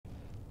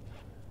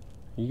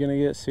You gonna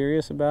get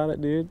serious about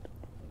it, dude?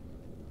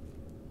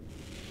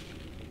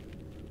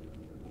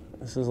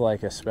 This is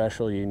like a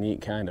special,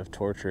 unique kind of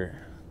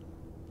torture.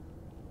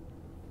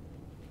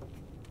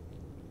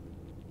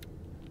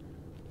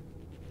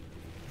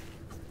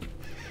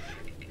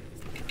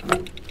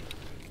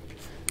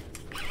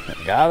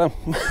 Got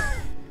him.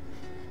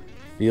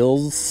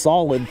 Feels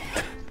solid.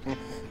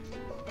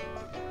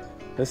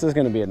 This is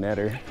gonna be a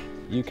netter.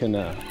 You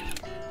can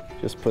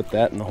just put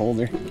that in the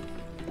holder.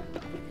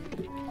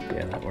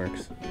 Yeah, that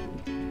works.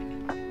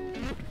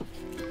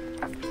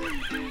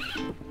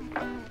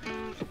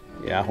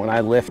 Yeah, when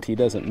I lift, he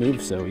doesn't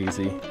move so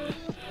easy.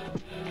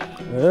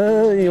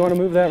 You wanna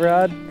move that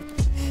rod?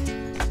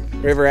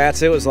 River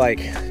rats, it was like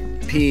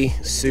pea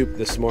soup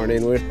this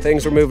morning.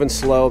 Things were moving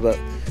slow, but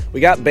we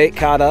got bait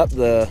caught up,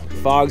 the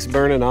fog's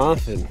burning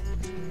off, and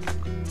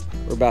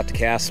we're about to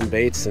cast some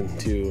baits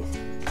into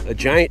a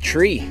giant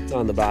tree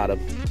on the bottom.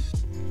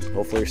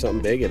 Hopefully there's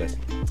something big in it.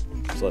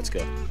 So let's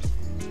go.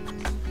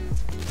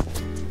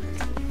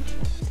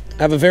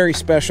 I have a very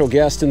special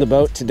guest in the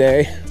boat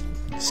today,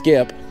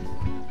 Skip.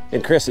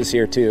 And Chris is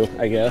here too,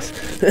 I guess.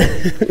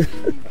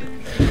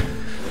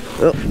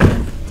 Well,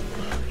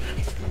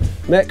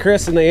 met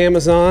Chris in the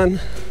Amazon.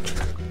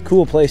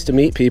 Cool place to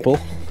meet people.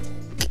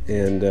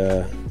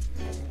 And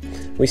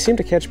we seem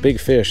to catch big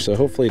fish, so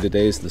hopefully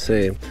today's the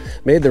same.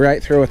 Made the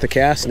right throw with the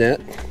cast net.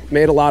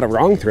 Made a lot of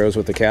wrong throws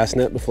with the cast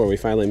net before we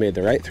finally made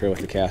the right throw with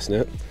the cast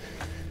net.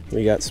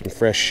 We got some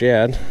fresh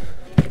shad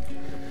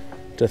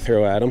to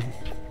throw at them.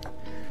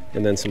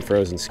 And then some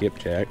frozen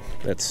skipjack.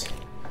 That's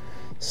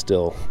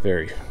still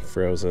very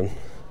frozen.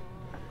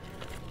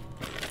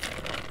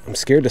 I'm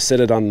scared to set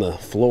it on the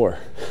floor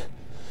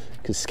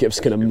because Skip's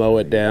gonna mow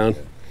it down.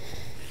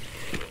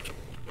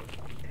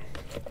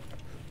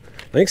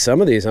 I think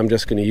some of these I'm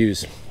just gonna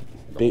use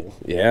bait.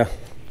 Yeah,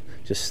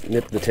 just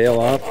snip the tail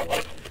off.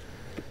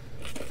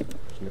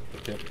 Snip the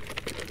tip.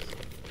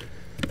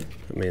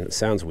 I mean, it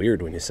sounds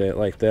weird when you say it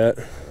like that.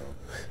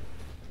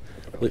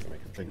 I like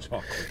making things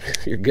awkward.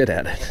 You're good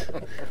at it.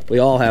 We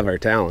all have our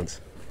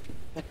talents.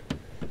 All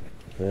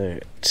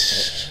right.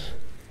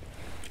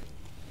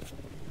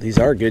 These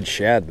are good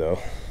shad though.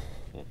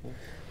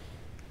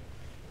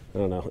 I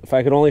don't know. If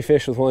I could only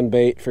fish with one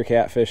bait for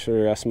catfish for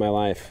the rest of my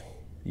life,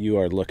 you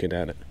are looking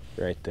at it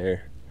right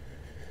there.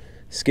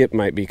 Skip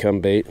might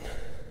become bait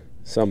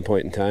some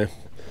point in time,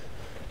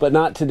 but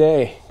not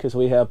today because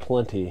we have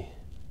plenty.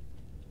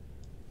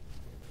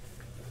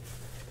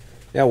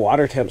 Yeah,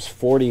 water temp's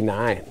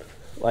 49.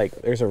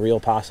 Like, there's a real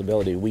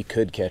possibility we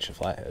could catch a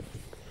flathead.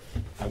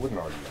 I wouldn't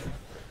argue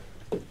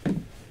that.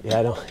 Yeah,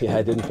 I don't. Yeah,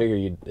 I didn't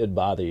figure it'd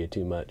bother you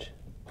too much.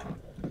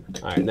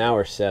 All right, now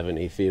we're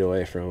 70 feet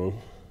away from them.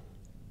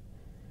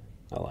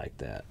 I like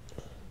that.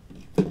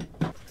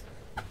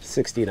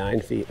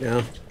 69 feet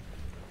now.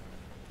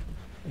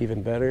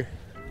 Even better.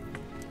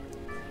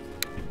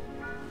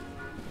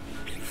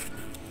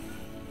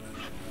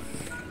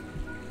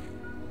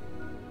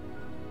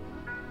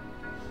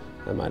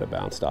 I might have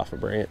bounced off a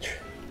branch.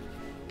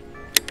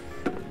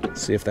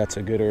 Let's see if that's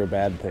a good or a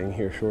bad thing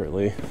here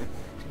shortly.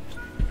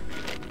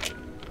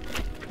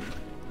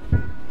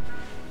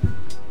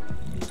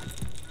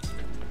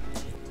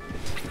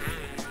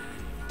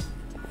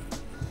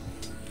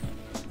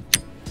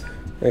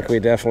 I think we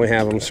definitely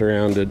have them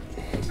surrounded.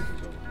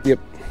 Yep.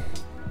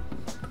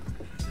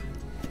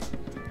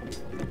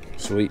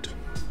 Sweet.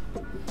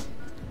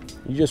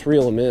 You just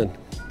reel them in.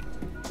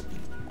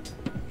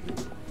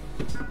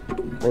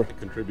 Or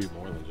contribute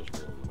more than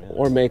just reeling them in.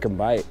 Or make them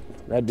bite.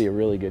 That'd be a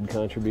really good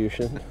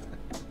contribution.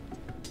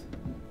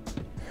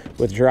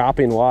 With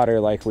dropping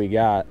water like we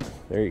got,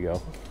 there you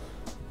go.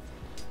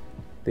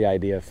 The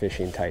idea of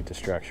fishing tight to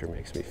structure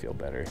makes me feel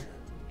better.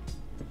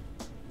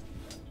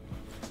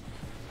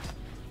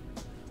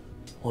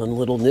 One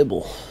little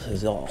nibble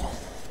is all.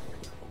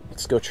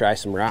 Let's go try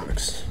some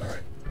rocks. All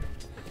right.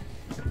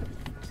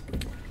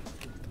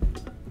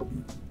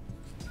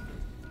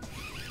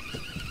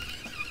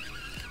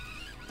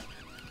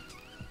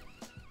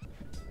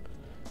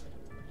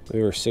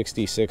 We were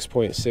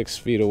 66.6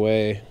 feet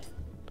away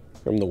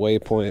from the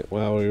waypoint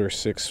while we were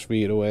 6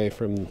 feet away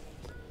from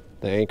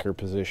the anchor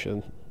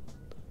position.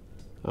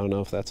 I don't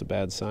know if that's a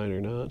bad sign or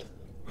not.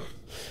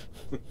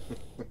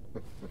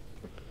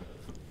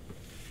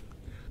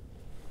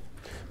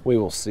 We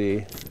will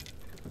see.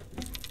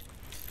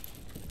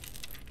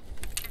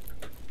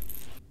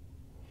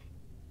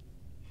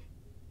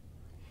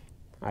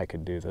 I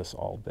could do this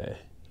all day.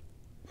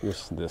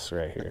 Just this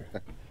right here.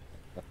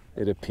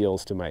 It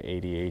appeals to my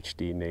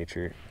ADHD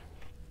nature.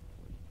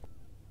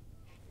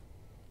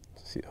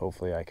 See,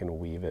 hopefully I can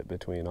weave it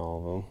between all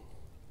of them.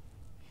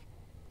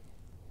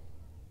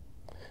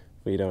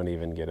 If we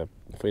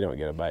don't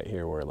get a bite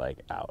here, we're like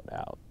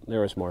out.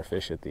 There was more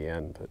fish at the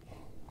end, but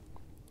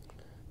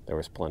there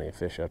was plenty of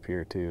fish up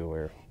here too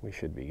where we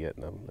should be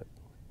getting them. But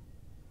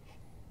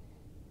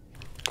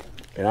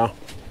yeah.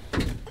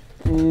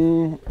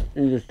 You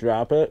just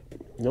drop it.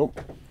 Nope.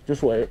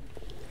 Just wait.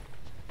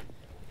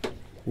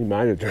 You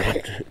might have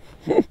dropped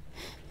it.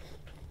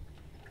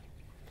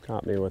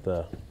 Caught me with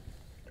a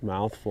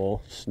Mouth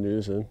full,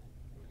 snoozing.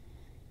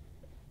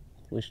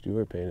 At least you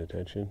were paying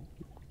attention.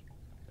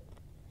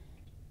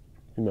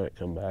 He might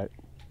come back.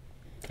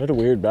 What a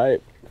weird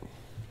bite.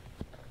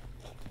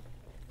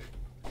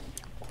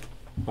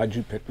 Why'd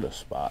you pick this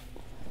spot?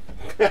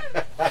 A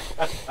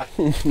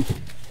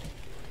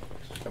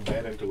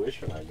bad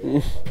intuition, I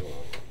guess.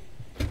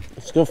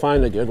 Let's go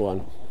find a good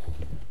one.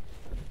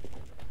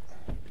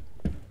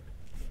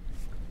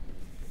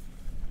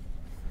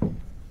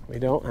 We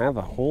don't have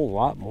a whole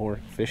lot more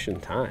fishing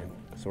time,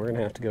 so we're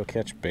gonna have to go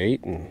catch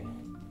bait, and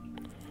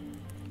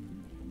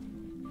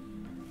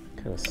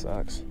kind of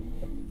sucks.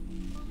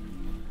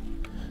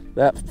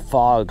 That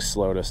fog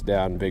slowed us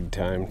down big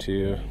time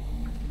too.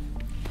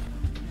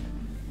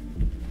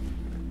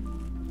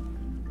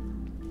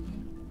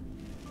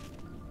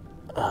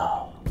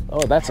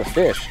 Oh, that's a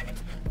fish.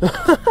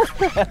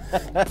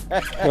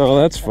 Oh,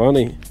 that's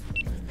funny.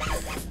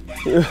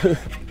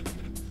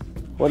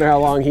 Wonder how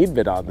long he'd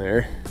been on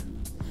there.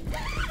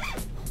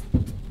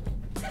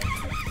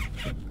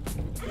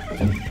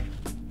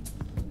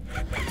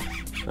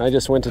 I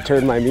just went to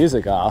turn my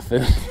music off,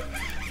 and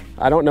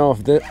I don't know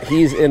if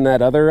he's in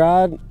that other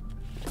rod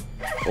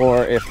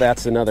or if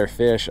that's another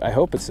fish. I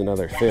hope it's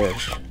another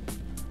fish.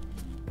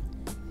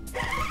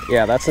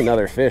 Yeah, that's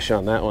another fish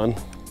on that one.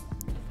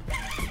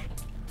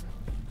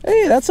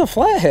 Hey, that's a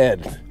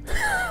flathead.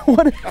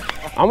 What?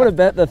 I'm gonna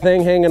bet the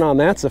thing hanging on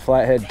that's a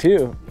flathead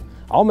too.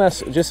 I'll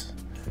mess, just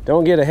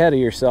don't get ahead of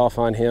yourself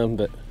on him,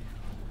 but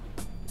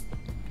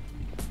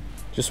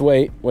just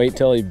wait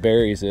till he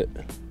buries it.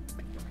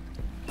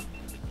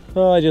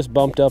 Oh, I just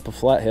bumped up a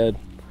flathead.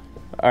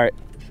 All right,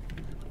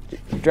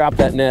 drop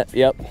that net.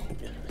 Yep.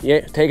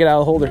 Yeah, take it out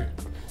of the holder.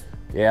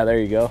 Yeah, there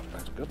you go.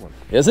 That's a good one.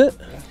 Is it?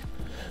 Yeah.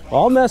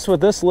 Well, I'll mess with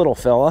this little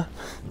fella.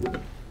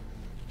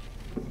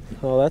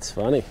 Oh, that's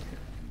funny.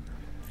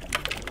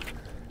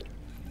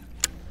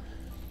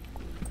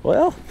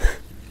 Well,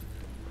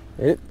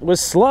 it was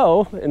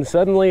slow and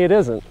suddenly it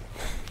isn't.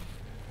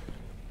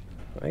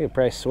 I could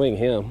probably swing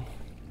him.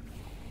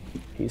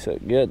 He's so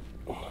good.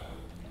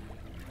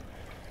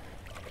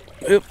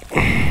 Oop.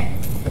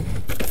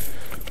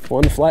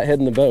 One flathead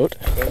in the boat.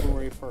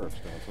 February 1st,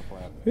 that's a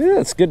flathead. Yeah,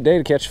 it's a good day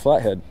to catch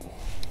flathead.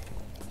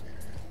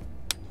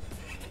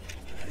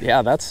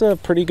 Yeah, that's a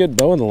pretty good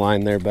bow in the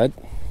line there, bud.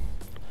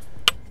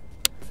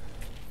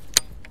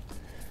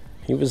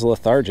 He was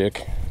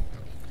lethargic.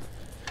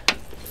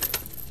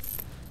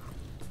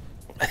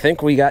 I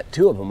think we got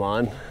 2 of them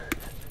on.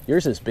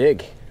 Yours is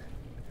big.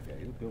 Yeah,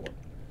 he's a good one.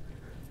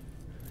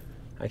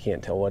 I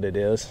can't tell what it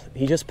is.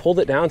 He just pulled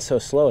it down so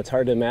slow, it's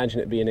hard to imagine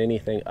it being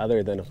anything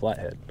other than a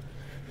flathead.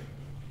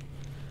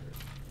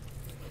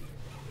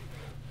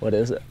 What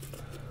is it?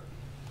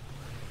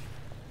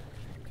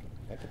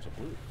 I think it's a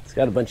blue. It's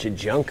got a bunch of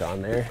junk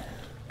on there.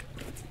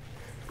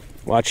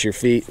 Watch your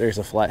feet. There's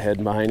a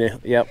flathead behind you.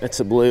 Yep, it's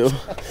a blue.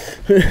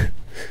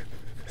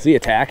 Is he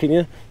attacking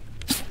you?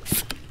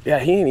 Yeah,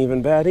 he ain't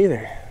even bad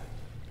either.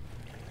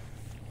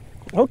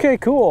 Okay,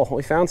 cool.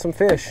 We found some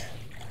fish.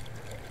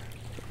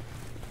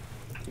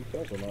 He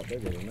feels a lot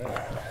bigger than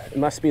that. It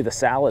must be the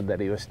salad that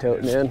he was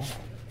toting in.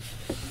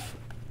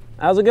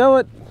 How's it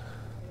going?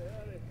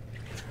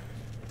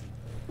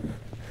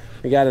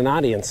 We got an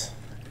audience.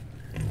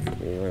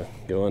 You wanna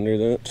go under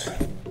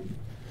that?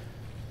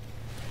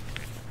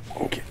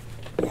 Okay.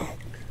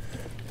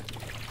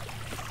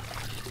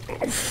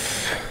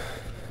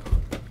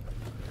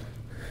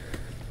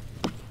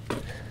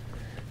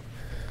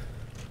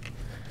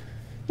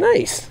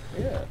 Nice.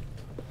 Yeah.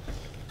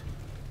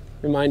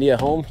 Remind you of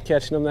home,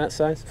 catching them that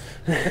size?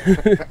 Not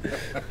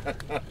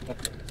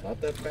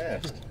that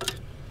fast.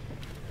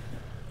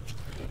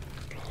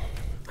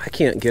 I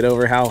can't get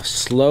over how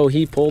slow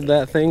he pulled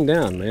that thing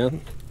down,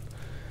 man.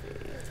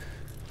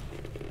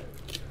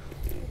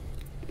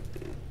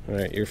 All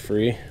right, you're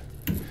free.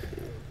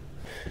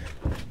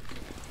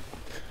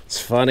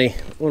 It's funny,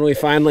 when we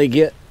finally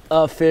get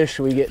a fish,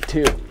 we get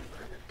 2.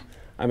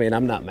 I mean,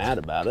 I'm not mad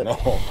about it.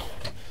 No.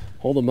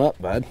 Hold them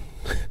up, bud.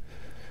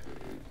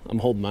 I'm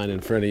holding mine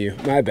in front of you.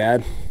 My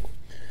bad.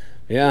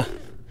 Yeah,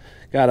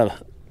 got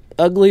a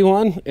ugly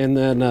one and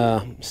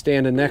then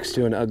standing next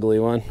to an ugly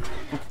one.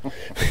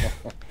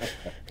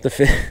 The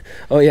fish.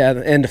 Oh yeah,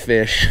 and a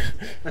fish.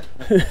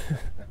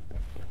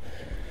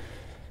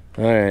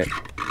 All right.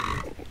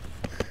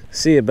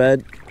 See you,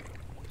 bud.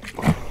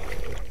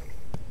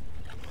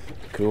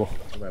 Cool.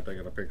 I'm not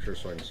taking a picture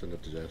so I can send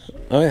it to Jess.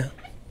 Oh yeah.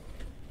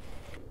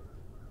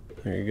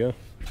 There you go.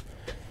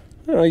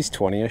 Oh, he's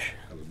 20-ish.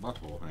 Has a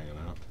butthole hanging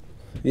out.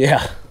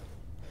 Yeah.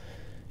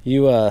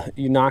 You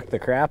knocked the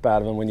crap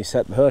out of him when you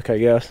set the hook, I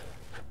guess.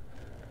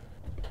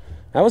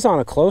 That was on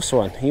a close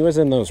one. He was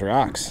in those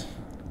rocks.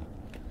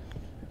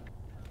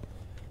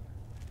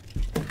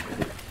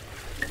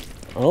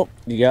 Oh,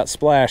 you got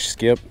splashed,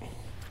 Skip.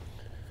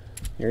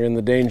 You're in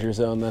the danger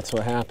zone, that's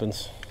what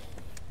happens.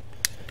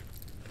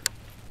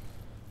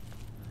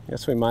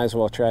 Guess we might as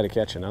well try to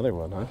catch another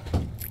one, huh?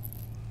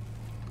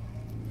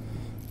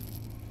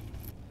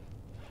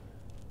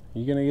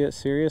 You gonna get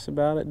serious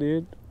about it,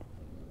 dude?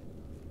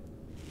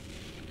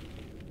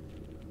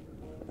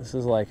 This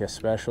is like a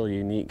special,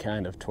 unique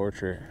kind of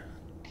torture.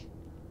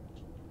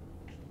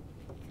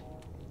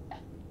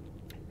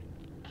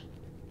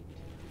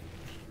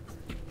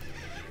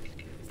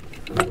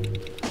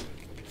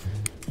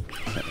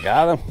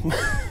 Got him.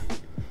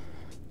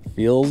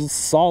 Feels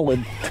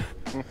solid.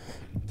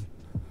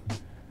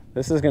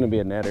 This is going to be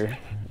a netter.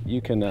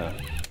 You can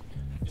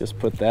just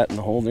put that in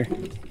the holder.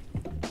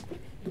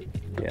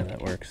 Yeah, that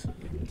works.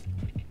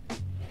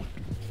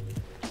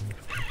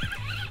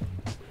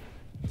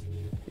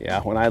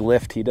 Yeah, when I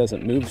lift, he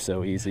doesn't move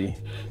so easy.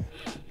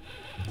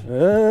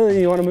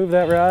 You want to move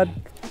that rod?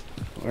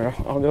 Or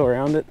I'll go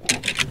around it.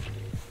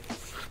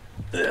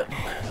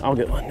 I'll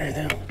get under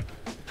them.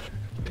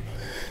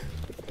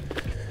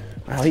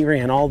 Wow, he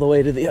ran all the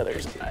way to the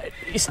other side.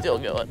 He's still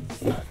going.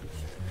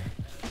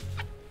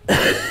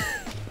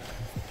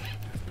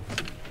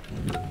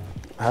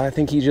 I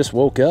think he just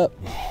woke up.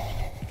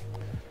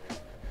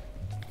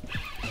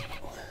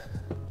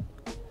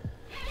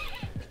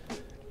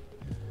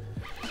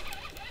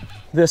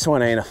 This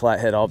one ain't a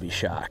flathead, I'll be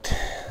shocked.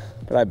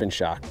 But I've been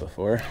shocked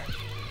before.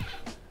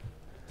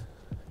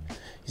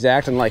 He's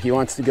acting like he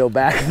wants to go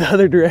back the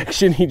other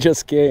direction he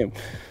just came.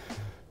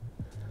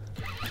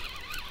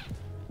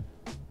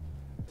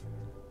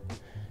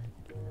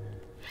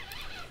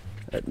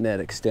 That net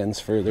extends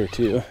further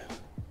too.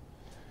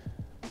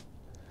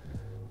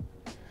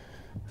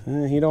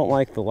 He don't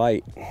like the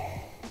light.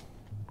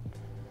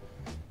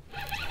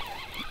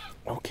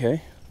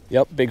 Okay.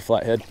 Yep, big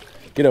flathead.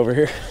 Get over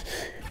here.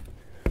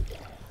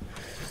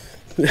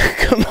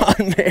 Come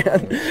on,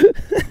 man.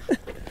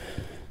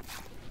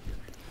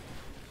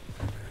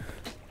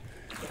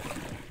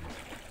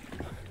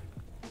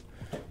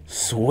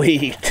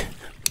 Sweet.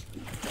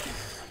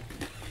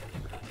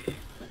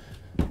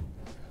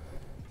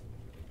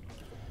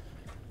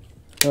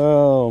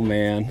 Oh,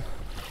 man.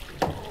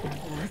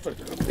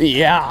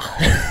 Yeah.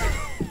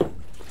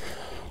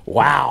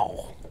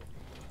 Wow.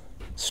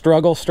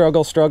 Struggle,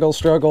 struggle, struggle,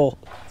 struggle.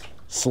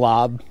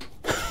 Slob.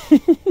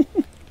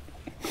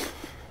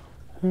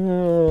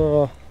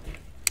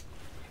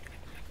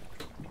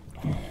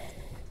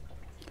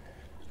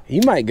 He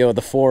might go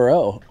the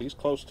 4-0. He's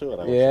close to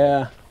it.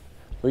 Yeah.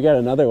 We got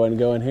another one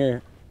going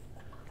here.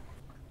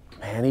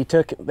 Man,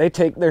 they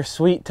take their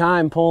sweet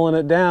time pulling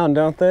it down,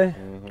 don't they?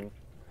 Mm-hmm.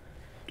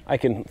 I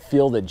can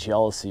feel the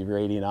jealousy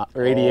radiating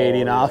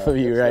off of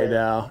you right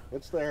now.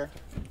 It's there.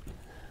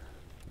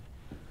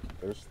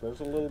 There's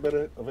a little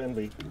bit of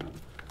envy.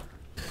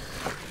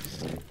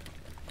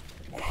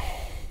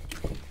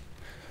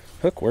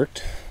 Hook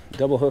worked.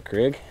 Double hook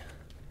rig.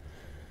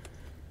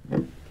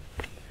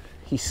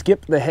 He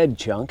skipped the head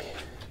chunk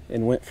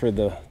and went for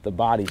the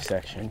body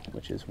section,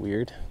 which is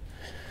weird.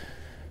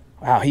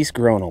 Wow, he's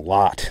grown a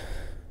lot.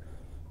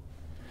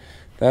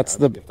 If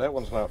that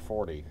one's not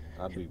 40,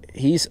 I'd be.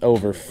 He's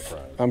over.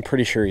 I'm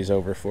pretty sure he's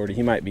over 40.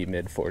 He might be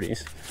mid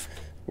 40s.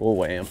 We'll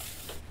weigh him.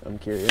 I'm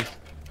curious.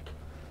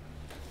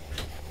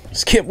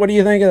 Skip, what do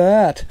you think of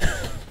that?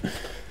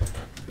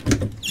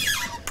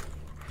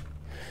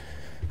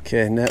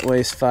 Okay, net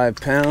weighs 5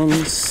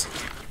 pounds.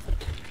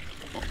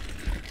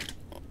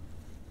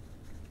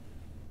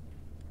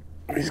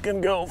 He's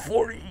gonna go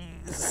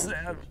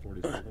 47.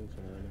 47,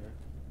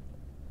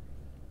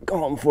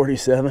 Call him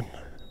 47.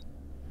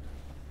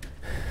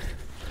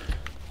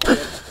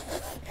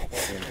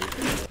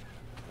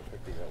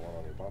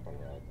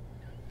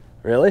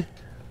 Really?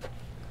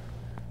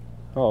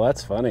 Oh,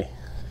 that's funny.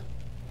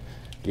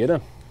 Get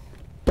him.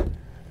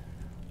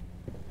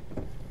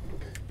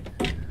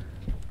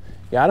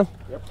 Got him?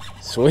 Yep.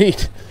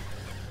 Sweet.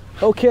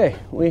 Okay,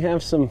 we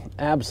have some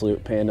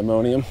absolute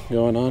pandemonium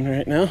going on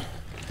right now.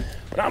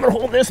 But I'm gonna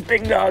hold this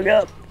big dog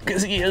up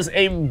because he is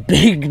a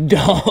big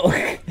dog.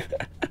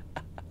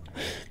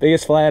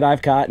 Biggest flathead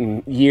I've caught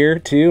in a year,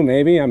 2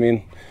 maybe. I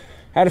mean,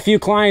 had a few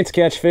clients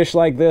catch fish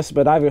like this,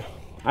 but I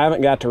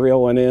haven't got to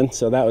reel one in,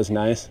 so that was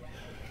nice.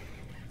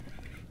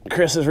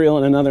 Chris is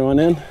reeling another one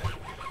in.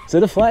 Is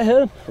it a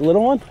flathead? A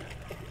little one?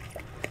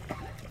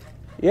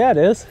 Yeah, it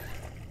is.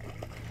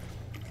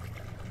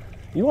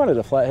 You wanted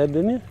a flathead,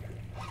 didn't you?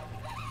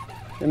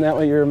 Isn't that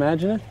what you're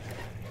imagining?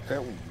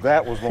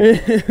 That was one.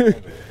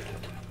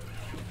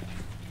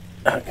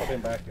 Put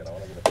him back in. I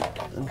want to get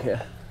a Okay.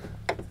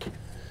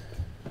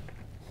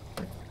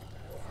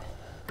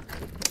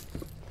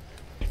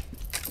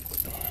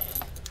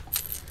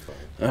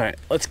 All right,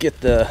 let's get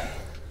the.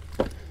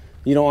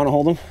 You don't want to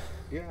hold him?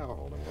 Yeah, I'll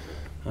hold him.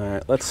 All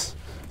right, let's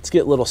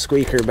get little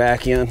Squeaker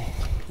back in,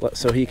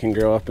 so he can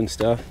grow up and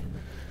stuff.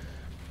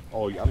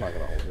 Oh, I'm not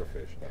gonna hold your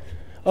fish now.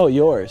 Oh,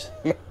 yours.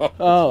 Oh.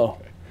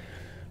 All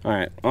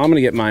right, well, I'm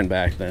gonna get mine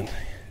back then.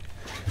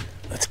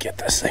 Let's get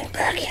this thing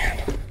back in.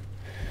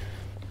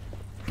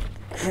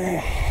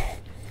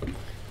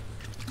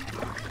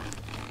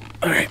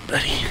 All right,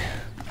 buddy.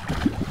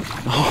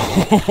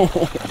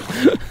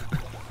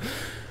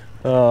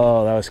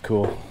 Oh, that was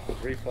cool.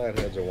 3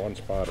 flatheads in one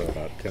spot in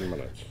about 10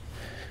 minutes.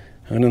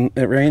 And then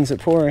it rains, it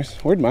pours.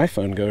 Where'd my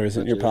phone go? Is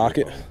it in your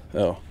pocket?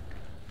 Oh,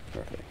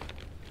 perfect.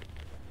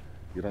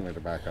 You don't need to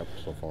back up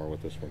so far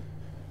with this one.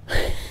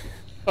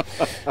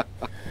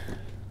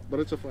 But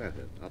it's a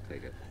flathead. I'll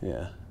take it.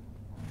 Yeah.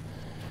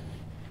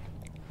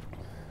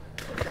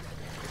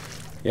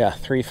 Yeah,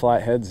 3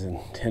 flatheads in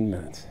 10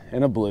 minutes.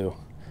 And a blue.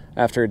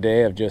 After a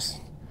day of just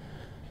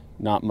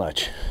not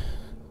much.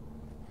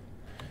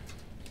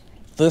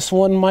 This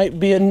one might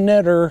be a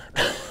netter.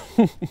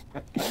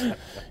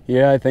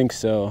 Yeah, I think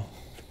so.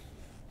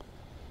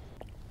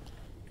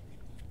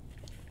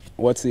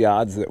 What's the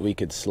odds that we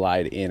could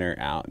slide in or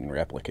out and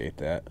replicate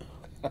that?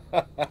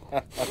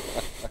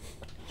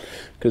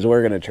 Because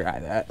we're going to try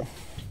that.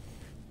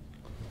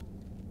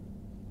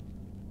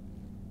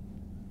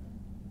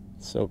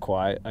 It's so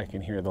quiet, I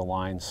can hear the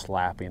line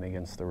slapping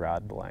against the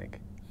rod blank.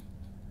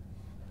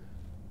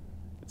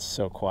 It's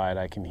so quiet,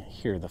 I can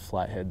hear the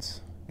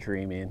flatheads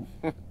dreaming.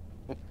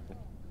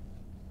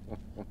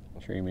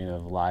 Dreaming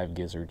of live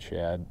gizzard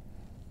shad.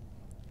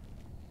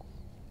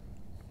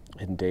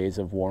 In days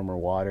of warmer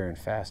water and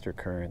faster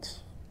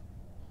currents.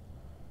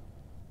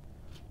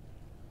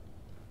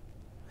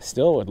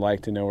 Still would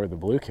like to know where the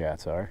blue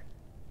cats are.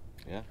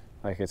 Yeah.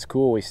 Like, it's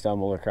cool we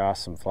stumbled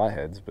across some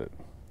flatheads, but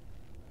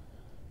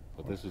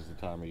this is the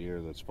time of year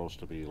that's supposed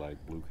to be like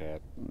blue cat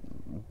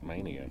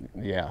mania.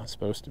 yeah, it's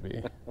supposed to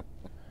be.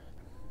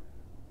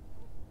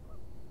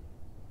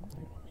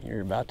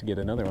 You're about to get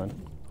another one.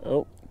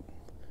 Oh.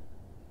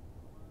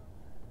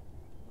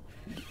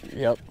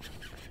 Yep.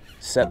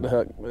 Set the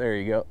hook. There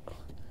you go.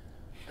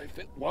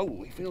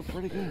 Whoa, he feels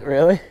pretty good.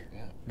 Really?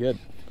 Yeah. Good.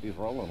 He's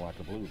rolling like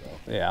a blue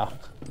though. Yeah.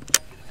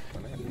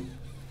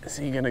 Is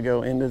he gonna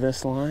go into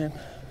this line?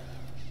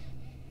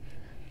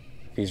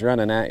 If he's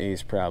running at you,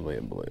 he's probably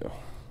a blue.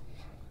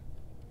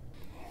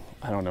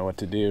 I don't know what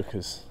to do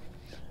because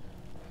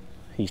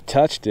he's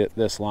touched it,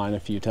 this line, a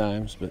few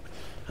times, but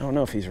I don't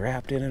know if he's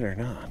wrapped in it or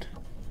not.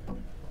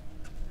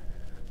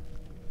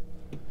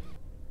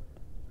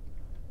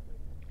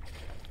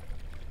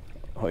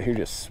 Oh, you're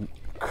just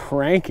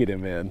cranking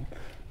him in.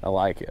 I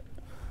like it.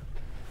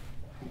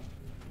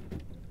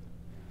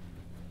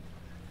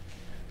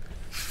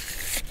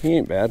 He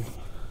ain't bad.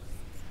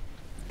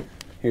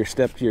 Here,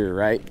 step to your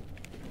right,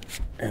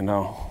 and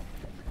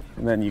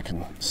then you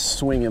can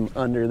swing him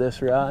under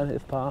this rod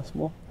if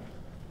possible.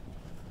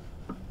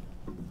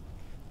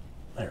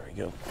 There we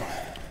go.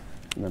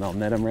 And then I'll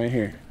net him right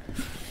here.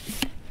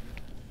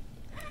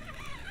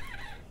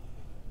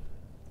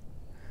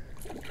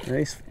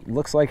 Nice.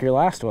 Looks like your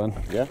last one.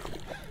 Yeah.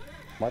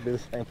 Might be the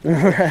same.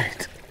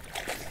 Right.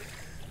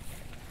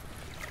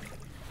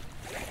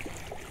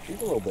 He's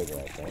a little bigger,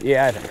 I think.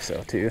 Yeah, I think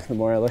so too, the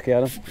more I look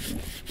at him.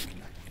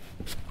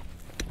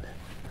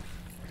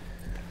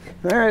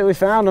 All right, we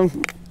found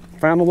him.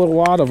 Found a little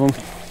wad of them.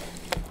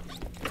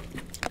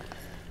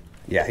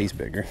 Yeah, he's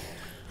bigger.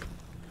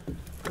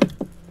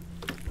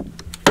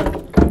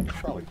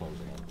 Probably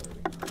closing on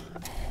 30.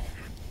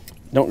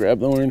 Don't grab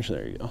the orange.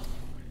 There you go.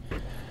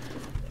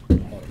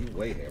 Oh, he's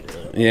way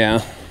heavier. Yeah,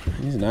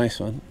 he's a nice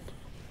one.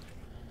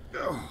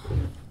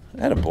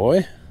 Atta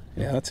boy.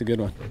 Yeah, that's a good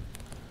one.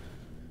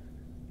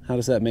 How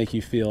does that make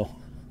you feel?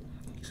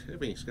 He's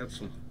heavy. He's got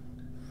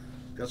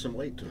some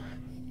weight to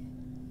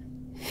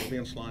him. Heavy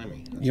and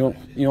slimy. You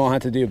won't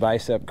have to do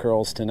bicep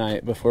curls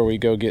tonight before we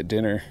go get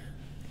dinner.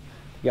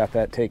 You got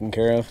that taken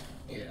care of?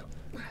 Yeah.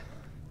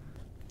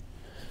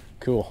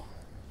 Cool.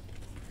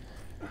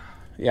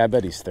 Yeah, I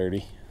bet he's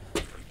 30.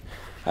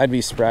 I'd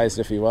be surprised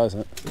if he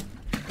wasn't.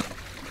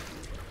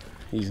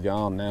 He's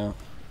gone now.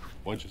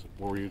 What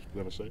were you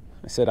going to say?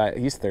 I said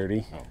he's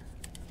 30. Oh.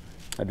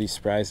 I'd be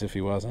surprised if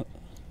he wasn't.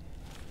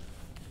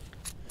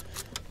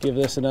 Give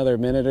this another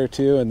minute or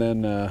two, and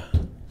then I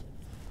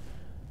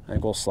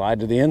think we'll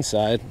slide to the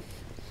inside.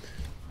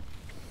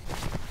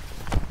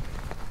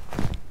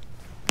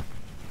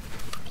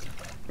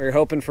 We were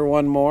hoping for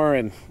one more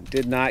and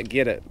did not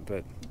get it,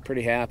 but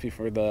pretty happy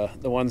for the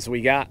ones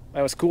we got.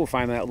 That was cool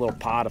finding that little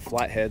pod of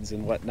flatheads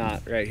and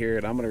whatnot right here,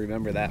 and I'm going to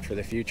remember that for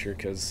the future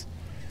because,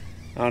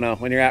 I don't know,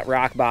 when you're at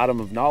rock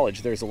bottom of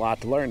knowledge, there's a lot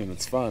to learn and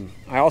it's fun.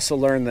 I also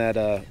learned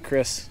that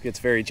Chris gets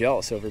very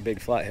jealous over big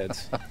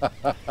flatheads.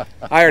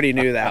 I already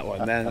knew that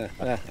one.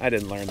 I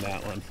didn't learn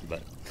that one,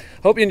 but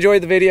hope you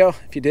enjoyed the video.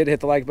 If you did, hit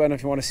the like button.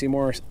 If you want to see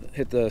more,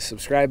 hit the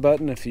subscribe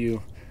button. If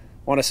you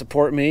want to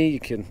support me, you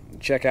can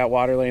check out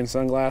Waterlane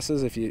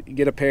sunglasses. If you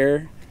get a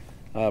pair,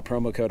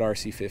 promo code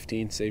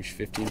RC15 saves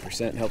you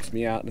 15%, helps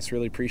me out, and it's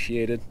really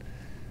appreciated.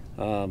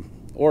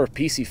 Or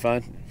PC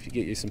Fun, if you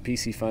get you some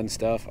PC Fun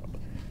stuff,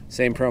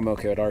 same promo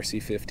code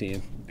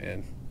RC15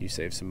 and you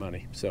save some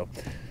money. So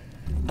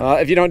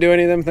if you don't do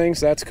any of them things,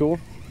 that's cool.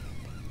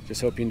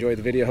 Just hope you enjoyed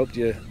the video. Hope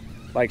you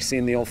like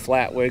seeing the old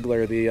flat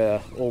wiggler,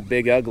 the old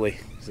big ugly,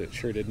 because it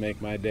sure did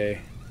make my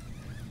day.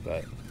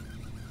 But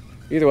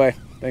either way,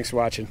 thanks for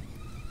watching.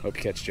 Hope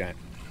you catch a giant.